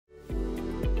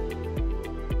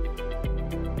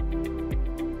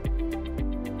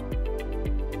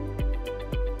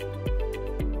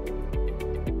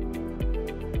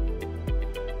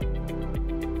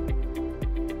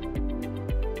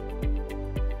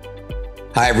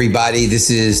Hi, everybody. This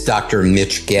is Dr.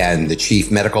 Mitch Ghen, the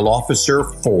Chief Medical Officer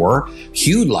for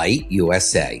Light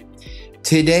USA.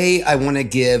 Today, I want to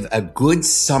give a good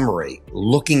summary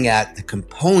looking at the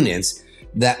components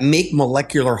that make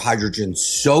molecular hydrogen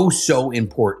so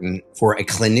important for a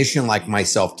clinician like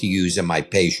myself to use in my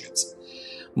patients.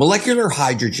 Molecular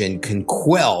hydrogen can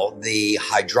quell the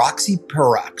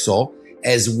hydroxyperoxyl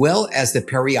as well as the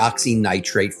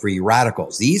peroxynitrate free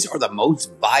radicals. These are the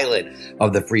most violent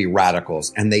of the free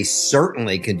radicals, and they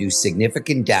certainly can do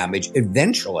significant damage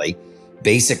eventually,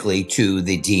 basically to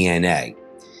the DNA.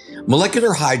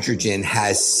 Molecular hydrogen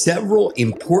has several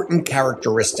important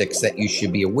characteristics that you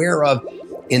should be aware of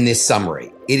in this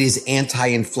summary. It is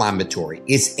anti-inflammatory.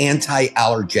 It's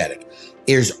anti-allergenic.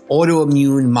 There's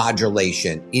autoimmune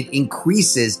modulation. It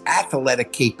increases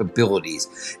athletic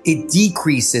capabilities. It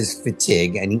decreases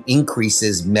fatigue and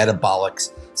increases metabolic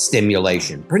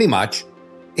stimulation. Pretty much,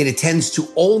 it attends to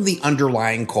all the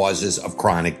underlying causes of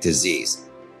chronic disease.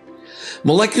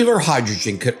 Molecular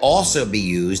hydrogen could also be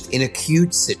used in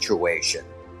acute situation.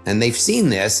 And they've seen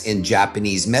this in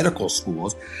Japanese medical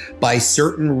schools by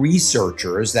certain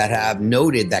researchers that have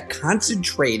noted that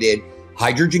concentrated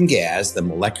hydrogen gas, the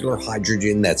molecular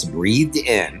hydrogen that's breathed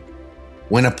in,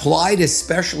 when applied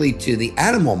especially to the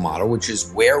animal model, which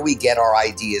is where we get our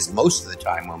ideas most of the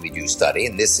time when we do study,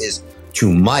 and this is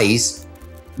to mice,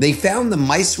 they found the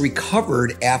mice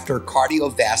recovered after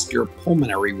cardiovascular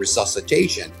pulmonary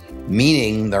resuscitation,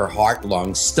 meaning their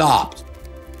heart-lung stopped.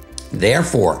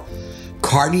 Therefore,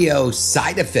 cardio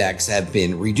side effects have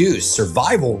been reduced,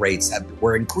 survival rates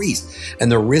were increased,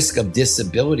 and the risk of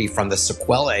disability from the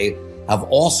sequelae have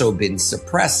also been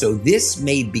suppressed. So this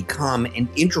may become an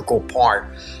integral part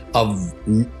of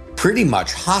pretty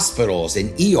much hospitals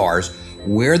and ERs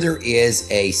where there is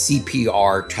a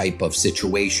CPR type of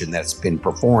situation that's been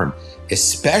performed,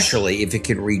 especially if it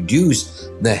can reduce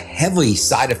the heavy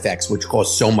side effects which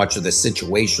cause so much of the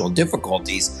situational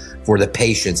difficulties for the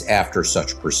patients after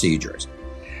such procedures.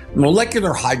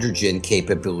 Molecular hydrogen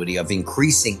capability of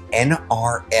increasing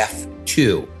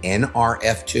NRF2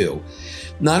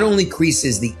 not only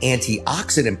increases the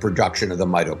antioxidant production of the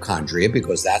mitochondria,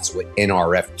 because that's what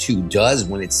NRF2 does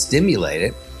when it's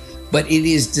stimulated, but it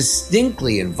is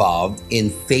distinctly involved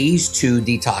in phase 2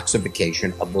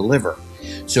 detoxification of the liver.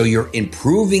 So you're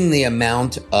improving the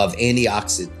amount of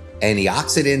antioxidants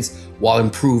while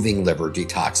improving liver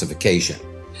detoxification.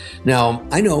 Now,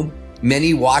 I know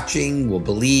many watching will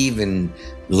believe, in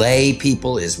lay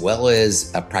people as well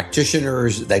as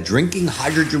practitioners, that drinking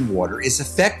hydrogen water is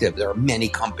effective. There are many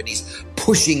companies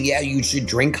pushing, yeah, you should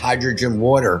drink hydrogen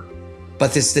water,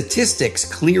 but the statistics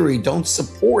clearly don't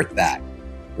support that.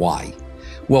 Why?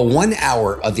 Well, 1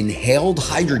 hour of inhaled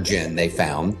hydrogen, they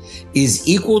found, is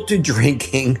equal to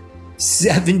drinking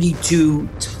 72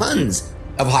 tons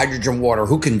of hydrogen water.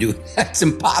 Who can do that? It's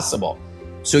impossible.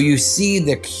 So you see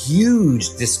the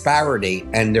huge disparity,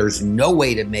 and there's no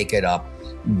way to make it up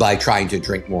by trying to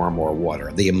drink more and more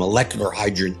water. The molecular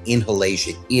hydrogen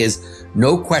inhalation is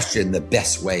no question the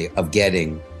best way of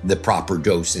getting the proper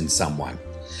dose in someone.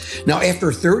 Now,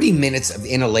 after 30 minutes of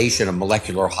inhalation of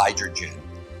molecular hydrogen,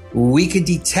 we could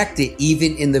detect it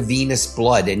even in the venous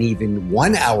blood, and even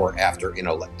 1 hour after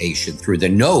inhalation through the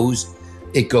nose,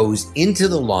 it goes into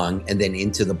the lung and then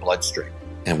into the bloodstream.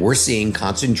 And we're seeing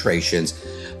concentrations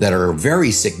that are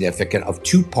very significant of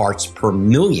 2 parts per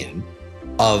million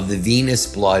of the venous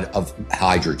blood of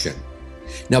hydrogen.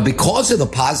 Now, because of the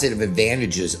positive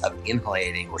advantages of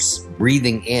inhaling or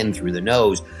breathing in through the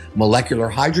nose molecular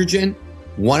hydrogen,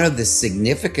 one of the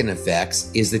significant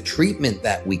effects is the treatment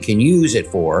that we can use it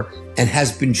for, and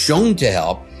has been shown to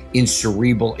help in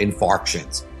cerebral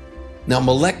infarctions. Now,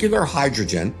 molecular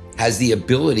hydrogen has the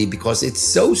ability, because it's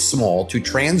so small, to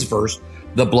transverse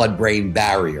the blood-brain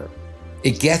barrier.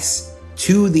 It gets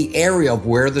to the area of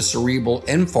where the cerebral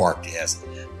infarct is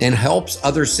and helps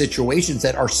other situations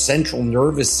that are central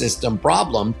nervous system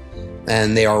problem,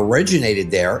 and they are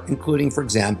originated there, including, for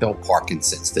example,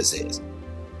 Parkinson's disease.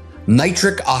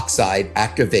 Nitric oxide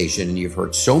activation, and you've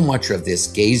heard so much of this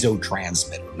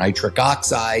gasotransmitter. Nitric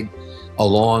oxide,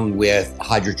 along with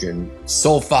hydrogen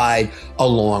sulfide,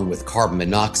 along with carbon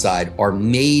monoxide, are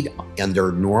made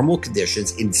under normal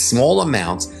conditions in small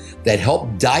amounts that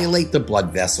help dilate the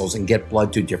blood vessels and get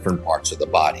blood to different parts of the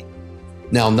body.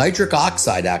 Now, nitric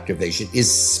oxide activation,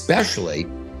 especially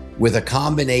with a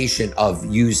combination of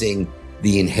using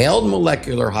the inhaled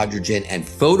molecular hydrogen and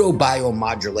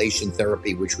photobiomodulation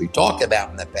therapy, which we talked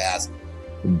about in the past,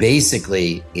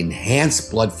 basically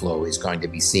enhanced blood flow is going to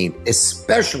be seen,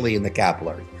 especially in the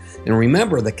capillaries. And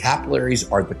remember, the capillaries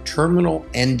are the terminal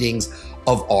endings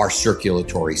of our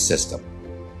circulatory system.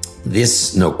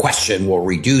 This, no question, will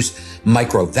reduce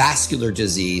microvascular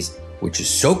disease, which is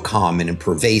so common and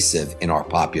pervasive in our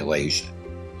population.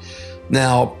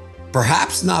 Now,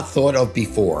 perhaps not thought of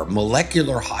before,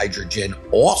 molecular hydrogen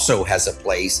also has a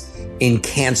place in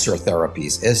cancer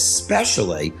therapies,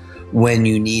 especially when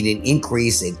you need an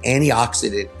increase in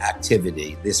antioxidant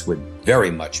activity. This would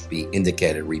very much be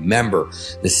indicated. Remember,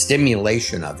 the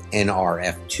stimulation of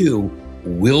NRF2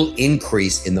 will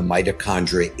increase in the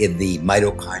mitochondria's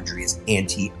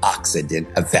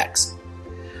antioxidant effects.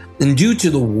 And due to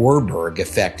the Warburg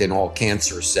effect in all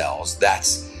cancer cells,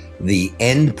 that's the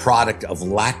end product of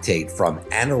lactate from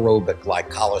anaerobic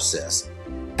glycolysis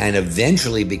and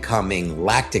eventually becoming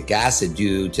lactic acid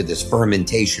due to this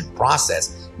fermentation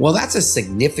process, well, that's a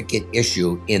significant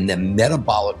issue in the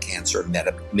metabolic cancer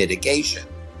mitigation.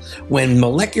 When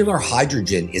molecular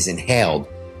hydrogen is inhaled,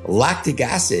 lactic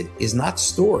acid is not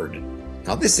stored.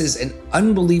 Now, this is an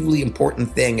unbelievably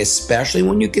important thing, especially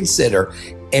when you consider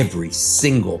every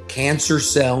single cancer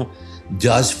cell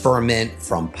does ferment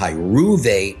from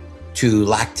pyruvate to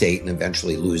lactate, and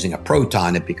eventually losing a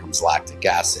proton, it becomes lactic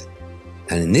acid.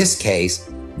 And in this case,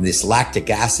 this lactic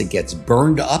acid gets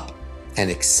burned up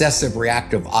and excessive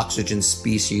reactive oxygen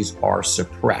species are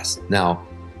suppressed. Now,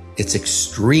 it's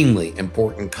extremely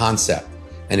important concept,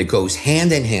 and it goes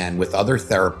hand in hand with other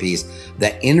therapies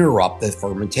that interrupt the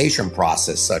fermentation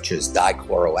process, such as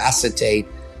dichloroacetate,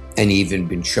 and even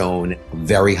been shown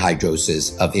very high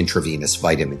doses of intravenous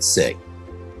vitamin C.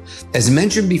 As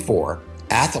mentioned before,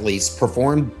 athletes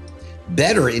perform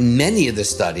better in many of the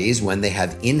studies when they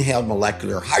have inhaled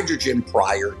molecular hydrogen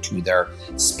prior to their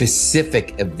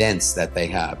specific events that they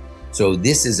have. So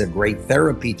this is a great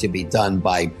therapy to be done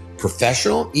by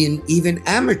professional and even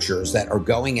amateurs that are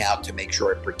going out to make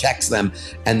sure it protects them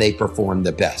and they perform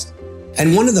the best.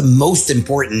 And one of the most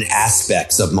important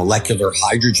aspects of molecular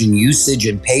hydrogen usage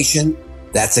in patient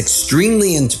that's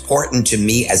extremely important to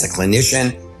me as a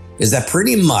clinician is that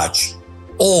pretty much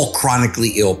all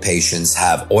chronically ill patients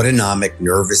have autonomic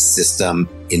nervous system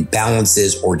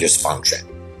imbalances or dysfunction.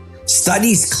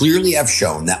 Studies clearly have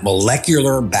shown that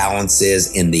molecular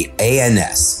balances in the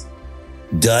ANS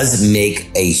does make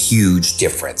a huge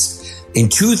difference. In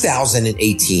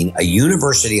 2018, a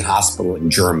university hospital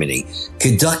in Germany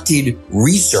conducted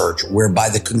research whereby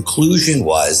the conclusion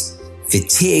was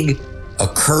fatigue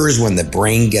occurs when the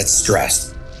brain gets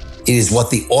stressed. It is what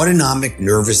the autonomic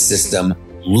nervous system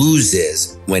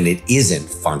loses when it isn't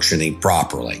functioning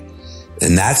properly.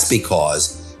 And that's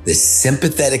because the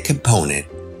sympathetic component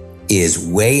is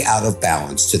way out of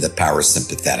balance to the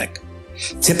parasympathetic.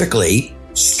 Typically,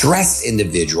 stressed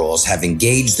individuals have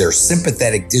engaged their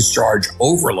sympathetic discharge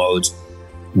overloads,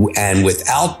 and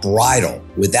without bridle,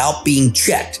 without being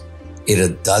checked,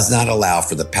 it does not allow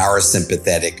for the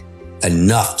parasympathetic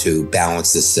enough to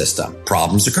balance the system.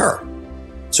 Problems occur.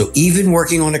 So even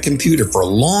working on a computer for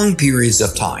long periods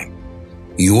of time,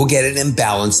 you will get an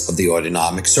imbalance of the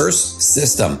autonomic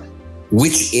system,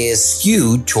 which is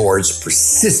skewed towards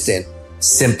persistent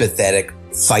sympathetic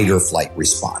fight or flight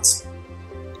response.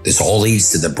 This all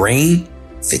leads to the brain,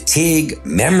 fatigue,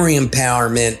 memory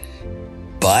impairment,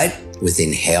 but with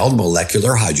inhaled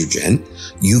molecular hydrogen,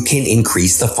 you can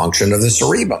increase the function of the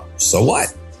cerebrum. So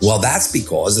what? Well, that's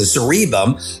because the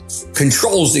cerebrum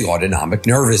controls the autonomic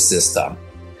nervous system.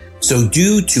 So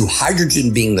due to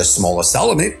hydrogen being the smallest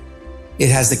element, it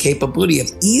has the capability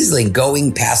of easily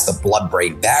going past the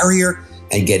blood-brain barrier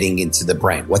and getting into the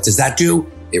brain. What does that do?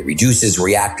 It reduces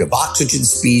reactive oxygen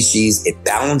species, it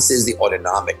balances the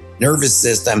autonomic nervous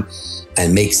system,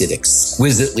 and makes it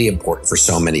exquisitely important for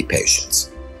so many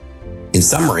patients. In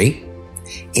summary,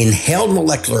 inhaled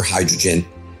molecular hydrogen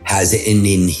has an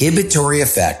inhibitory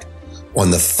effect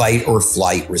on the fight or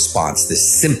flight response, the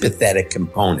sympathetic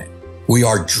component. We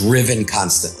are driven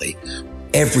constantly.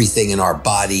 Everything in our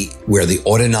body where the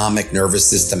autonomic nervous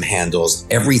system handles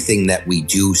everything that we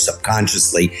do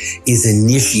subconsciously is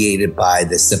initiated by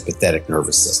the sympathetic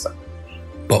nervous system.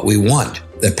 But we want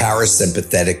the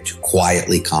parasympathetic to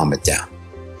quietly calm it down.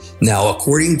 Now,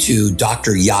 according to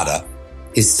Dr. Yada,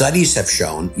 his studies have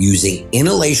shown using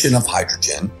inhalation of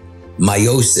hydrogen,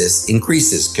 meiosis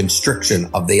increases constriction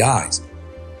of the eyes.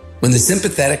 When the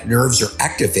sympathetic nerves are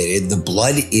activated, the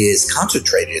blood is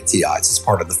concentrated at the eyes. As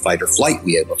part of the fight or flight,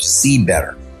 we are able to see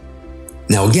better.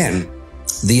 Now, again,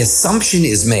 the assumption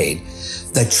is made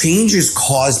that changes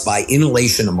caused by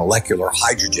inhalation of molecular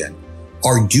hydrogen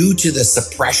are due to the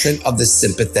suppression of the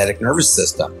sympathetic nervous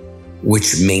system,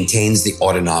 which maintains the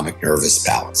autonomic nervous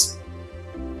balance.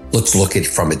 Let's look at it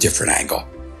from a different angle.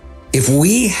 If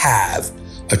we have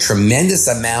a tremendous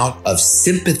amount of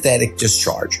sympathetic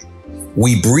discharge,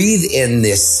 We breathe in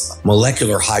this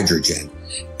molecular hydrogen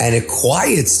and it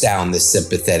quiets down the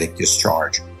sympathetic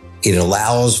discharge. It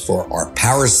allows for our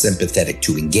parasympathetic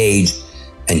to engage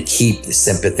and keep the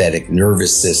sympathetic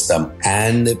nervous system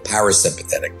and the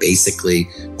parasympathetic, basically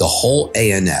the whole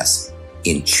ANS,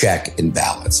 in check and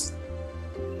balance.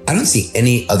 I don't see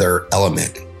any other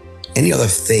element, any other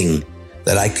thing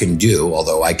that I can do,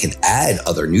 although I can add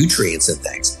other nutrients and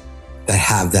things that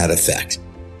have that effect.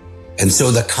 And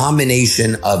so the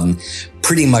combination of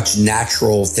pretty much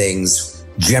natural things,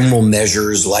 general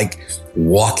measures like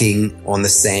walking on the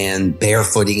sand,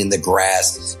 barefooting in the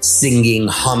grass, singing,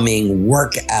 humming,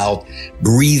 workout,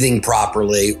 breathing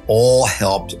properly, all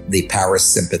helped the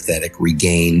parasympathetic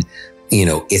regain,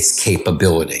 its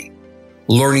capability.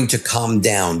 Learning to calm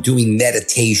down, doing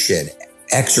meditation,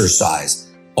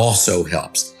 exercise also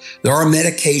helps. There are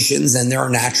medications and there are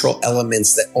natural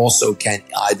elements that also can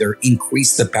either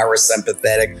increase the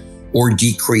parasympathetic or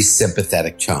decrease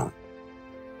sympathetic tone.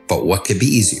 But what could be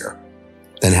easier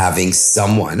than having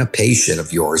someone, a patient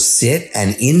of yours, sit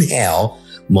and inhale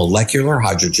molecular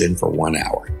hydrogen for 1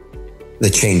 hour? The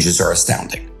changes are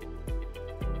astounding.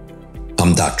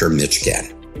 I'm Dr. Mitch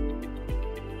Ghen.